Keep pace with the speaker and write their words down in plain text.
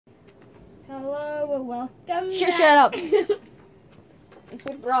Hello and welcome Shut up. It's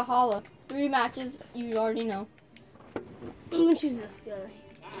with Brawlhalla. 3 matches, you already know. I'm gonna choose this guy.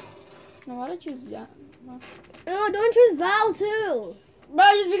 No, why did you choose that? No, don't choose Val too. Bro,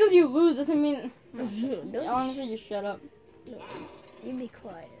 just because you lose doesn't mean... Don't Honestly, just shut up. No, you be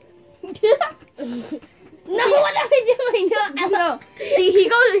quiet. No, what am I doing? No. See,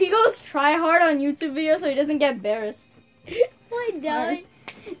 he goes try hard on YouTube videos so he doesn't get embarrassed. I don't.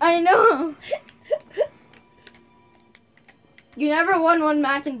 I know. You never won one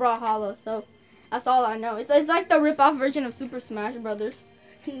match in Brawlhalla, so that's all I know. It's like the rip-off version of Super Smash Brothers.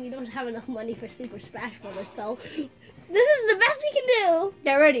 We don't have enough money for Super Smash Brothers, so this is the best we can do.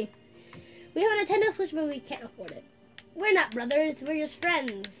 Get ready. We have a Nintendo Switch, but we can't afford it. We're not brothers. We're just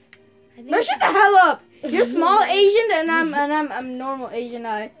friends. Bro, shut the hell up! You're small Asian, and I'm normal Asian.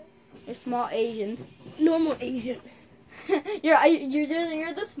 You're small Asian. Normal Asian. You're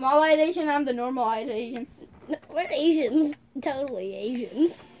the small-eyed Asian. I'm the normal-eyed Asian. No, we're Asians. Totally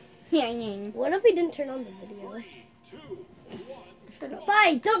Asians. What if we didn't turn on the video? Shut up.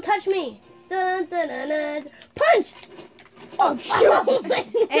 Fight! Don't touch me! Dun, dun, dun, dun. Punch! Oh,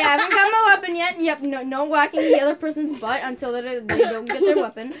 Hey, I haven't got my weapon yet. Yep, no whacking the other person's butt until they don't get their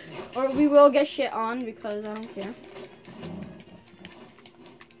weapon. Or we will get shit on because I don't care.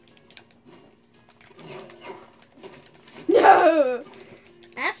 No!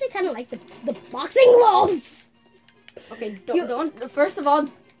 I actually kind of like the boxing gloves. Okay, don't. First of all,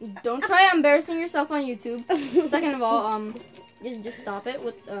 don't try embarrassing yourself on YouTube. Second of all, just stop it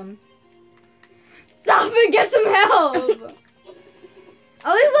with Stop it! Get some help!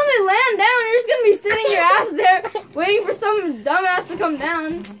 At least let me land down. You're just gonna be sitting your ass there waiting for some dumbass to come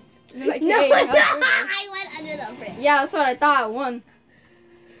down. Like, No, hey, I went under the bridge. yeah, that's what I thought. I won.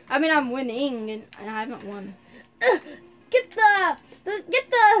 I mean, I'm winning, and I haven't won. Get the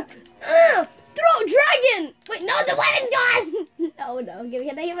throw dragon. Wait, no, the weapon's gone. Oh no,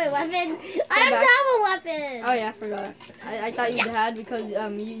 can I get my weapon? I don't have a weapon. Oh yeah, I forgot. I thought you had because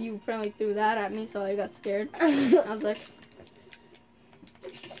you apparently threw that at me, so I got scared. I was like,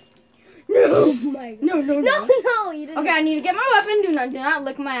 no, Oh my God. no, You didn't. Okay, I need to get my weapon. Do not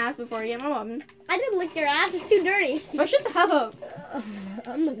lick my ass before I get my weapon. I didn't lick your ass. It's too dirty. Bro, shut the hell up.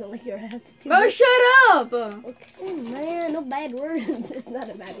 I'm not gonna lick your ass. It's too Bro, dirty. shut up. Okay, man, no bad words. It's not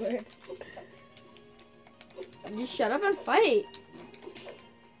a bad word. Just shut up and fight.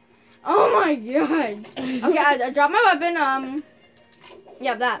 Oh my God. Okay, I dropped my weapon.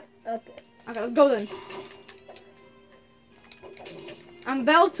 Yeah, that. Okay. Okay, let's go then. I'm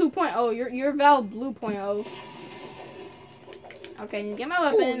Val 2.0. You're Val Blue.0. Okay, you get my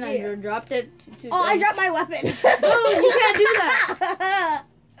weapon. Ooh, And you dropped it. I dropped my weapon. No, you can't do that.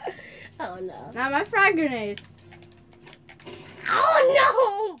 Oh no. Not my frag grenade.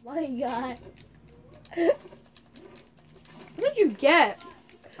 Oh no! My God. What did you get?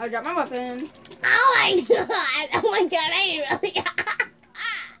 I dropped my weapon. Oh my God! Oh my God! I didn't really.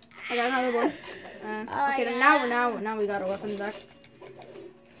 I got another one. Okay, then now we got our weapons back.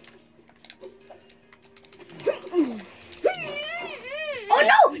 Oh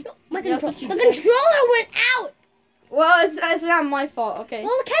no! My controller. The controller went out. Well, it's not my fault. Okay.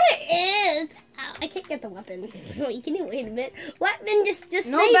 Well, it kind of is. Ow, I can't get the weapon. Can you wait a bit? Weapon, just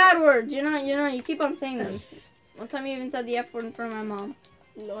No stay. bad words. You know, you keep on saying them. One time you even said the F word in front of my mom.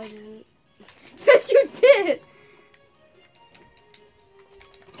 No, I didn't. Yes, you did.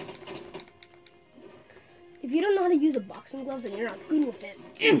 If you don't know how to use a boxing glove, then you're not good with it.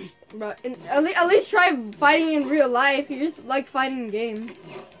 Bro, at least try fighting in real life. You just like fighting in games.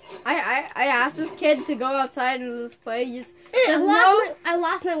 I asked this kid to go outside and let's play. He just says no. I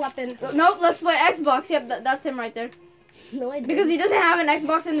lost my weapon. Nope, let's play Xbox. Yep, that's him right there. No, I didn't. Because he doesn't have an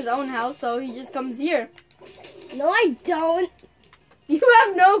Xbox in his own house, so he just comes here. No, I don't. You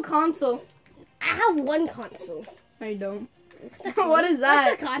have no console. I have one console. No, you don't. What is that?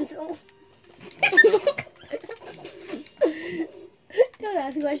 What's a console? Don't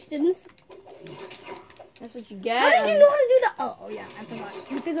ask questions. That's what you get. How did you know how to do that? Oh yeah, I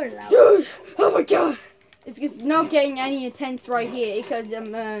forgot. You figured it out. Dude, oh my God. It's not getting any intense right here because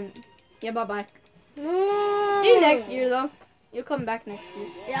yeah, bye-bye. See you next year, though. You'll come back next year.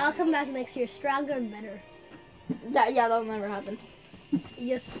 Yeah, I'll come back next year, stronger and better. That'll never happen.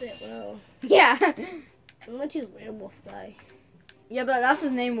 Yes, it will. Yeah. I'm gonna choose werewolf guy. Yeah, but that's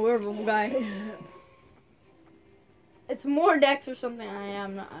his name, Werewolf Guy. It's Mordex or something. I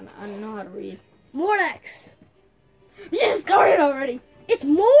don't know how to read. Mordex. You just started already. It's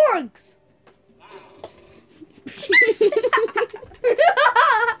Morgs.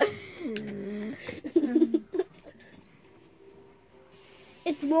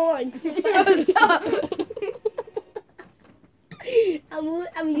 It's morgues.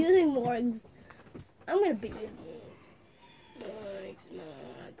 I'm using morgues. I'm gonna beat you.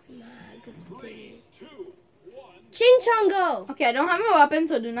 Ching Chong go! Okay, I don't have a weapon,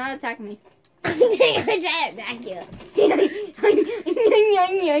 so do not attack me. I'm trying to attack you.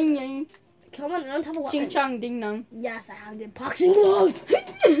 Come on, I don't have a weapon. Ching Chong Ding Dong. Yes, I have the boxing gloves.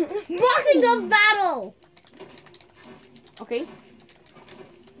 Boxing glove battle. Okay.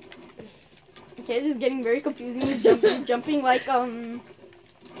 Okay, this is getting very confusing. You're jumping like I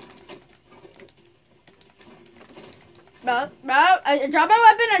dropped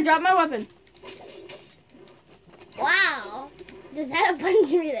my weapon. Wow. Just had to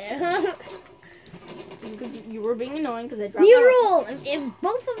punch me there, huh? Because you were being annoying because I dropped New my rule. If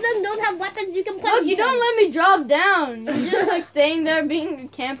both of them don't have weapons, you can punch Look, you each other. don't let me drop down. You're just like staying there being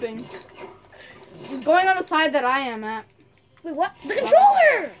camping. Just going on the side that I am at. Wait, what? The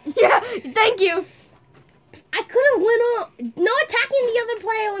controller! Yeah, thank you. I could have went on. No attacking the other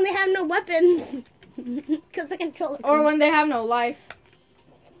player when they have no weapons. Because the controller. Or when they have no life.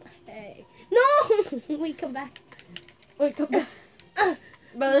 Hey. No! Wait, come back. Wait, come back.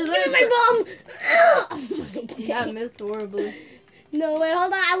 But Give me my bomb! Oh my That missed horribly. No, wait,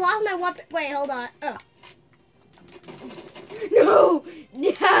 hold on. I lost my weapon. Wait, hold on. No!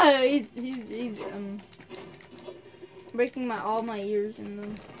 Yeah, he's breaking all my ears and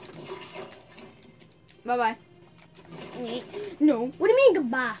then. Bye bye. No. What do you mean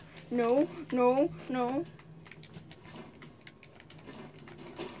goodbye? No. No. No.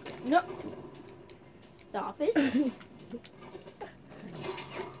 No. Stop it.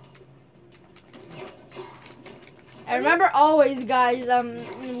 I remember always, guys,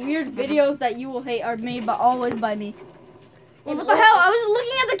 weird videos that you will hate are made always by me. What the hell? I was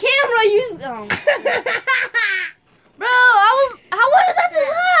looking at the camera. Bro, what is that to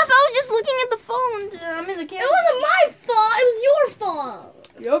laugh? I was just looking at the phone. I'm in the camera. It wasn't my fault. It was your fault.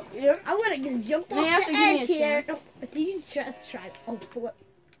 Yep. I'm gonna just jump Now you off have the to give me edge a here. chance. No, did you just try? Oh, flip.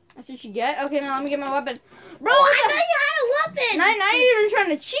 That's what you get? Okay, now let me get my weapon. Bro, I thought you had a weapon. Now you're trying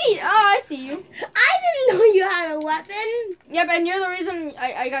to cheat. Oh, I see you. I didn't know you had a weapon. Yep, and you're the reason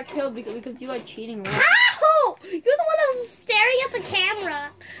I got killed because you like cheating. Right? How? You're the one that's staring at the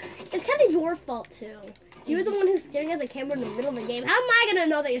camera. It's kind of your fault, too. You're the one who's staring at the camera in the middle of the game. How am I going to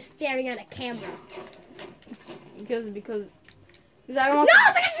know that you're staring at a camera? Because I don't want No,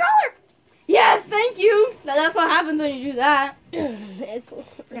 it's a controller! Yes, thank you. That's what happens when you do that. It's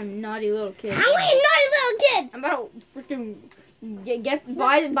Freaking naughty little kid. I'm a naughty little kid! I'm about to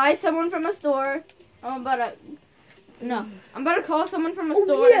freaking buy someone from a store. I'm about to call someone from a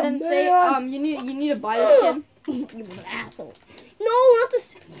store yeah, and then say you need to buy this kid. You asshole. No, not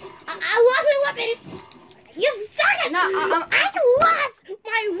this. I lost my weapon! You suck it! No, I lost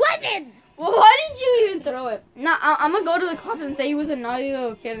my weapon! Well, why did you even throw it? No, I'm gonna go to the cops and say he was a naughty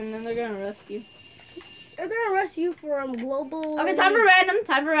little kid, and then they're gonna arrest you. They're gonna arrest you for global. Okay, time for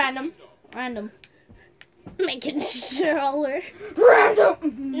random. Random. My controller. Random.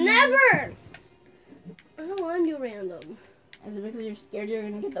 Never. I don't want to do random. Is it because you're scared you're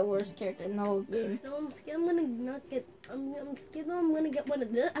gonna get the worst character in the whole game? No, I'm scared. I'm gonna not get. I'm scared. I'm gonna get one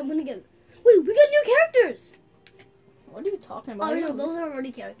of this. I'm gonna get. Wait, we got new characters. What are you talking about? Oh no, those are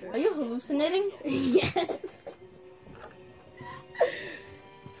already characters. Are you hallucinating? Yes.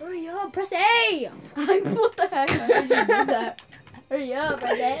 Hurry up! Press A. What the heck? I heard you do that. Hurry up!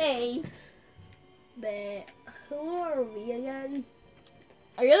 Press A. But who are we again?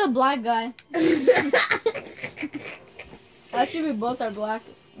 Oh, you're the black guy. Actually, we both are black.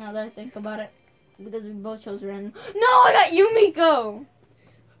 Now that I think about it, because we both chose random. No, I got Yumiko.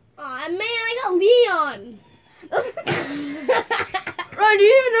 Aw man, I got Leon. Bro, do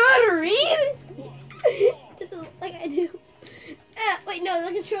you even know how to read? It's like I do. Wait, no,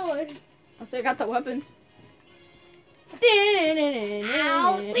 the controller. So I got the weapon.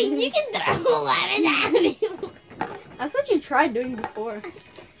 Ow! Wait, you can throw weapons at me. That's what you tried doing before.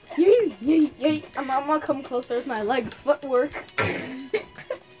 I'm gonna come closer with my leg footwork.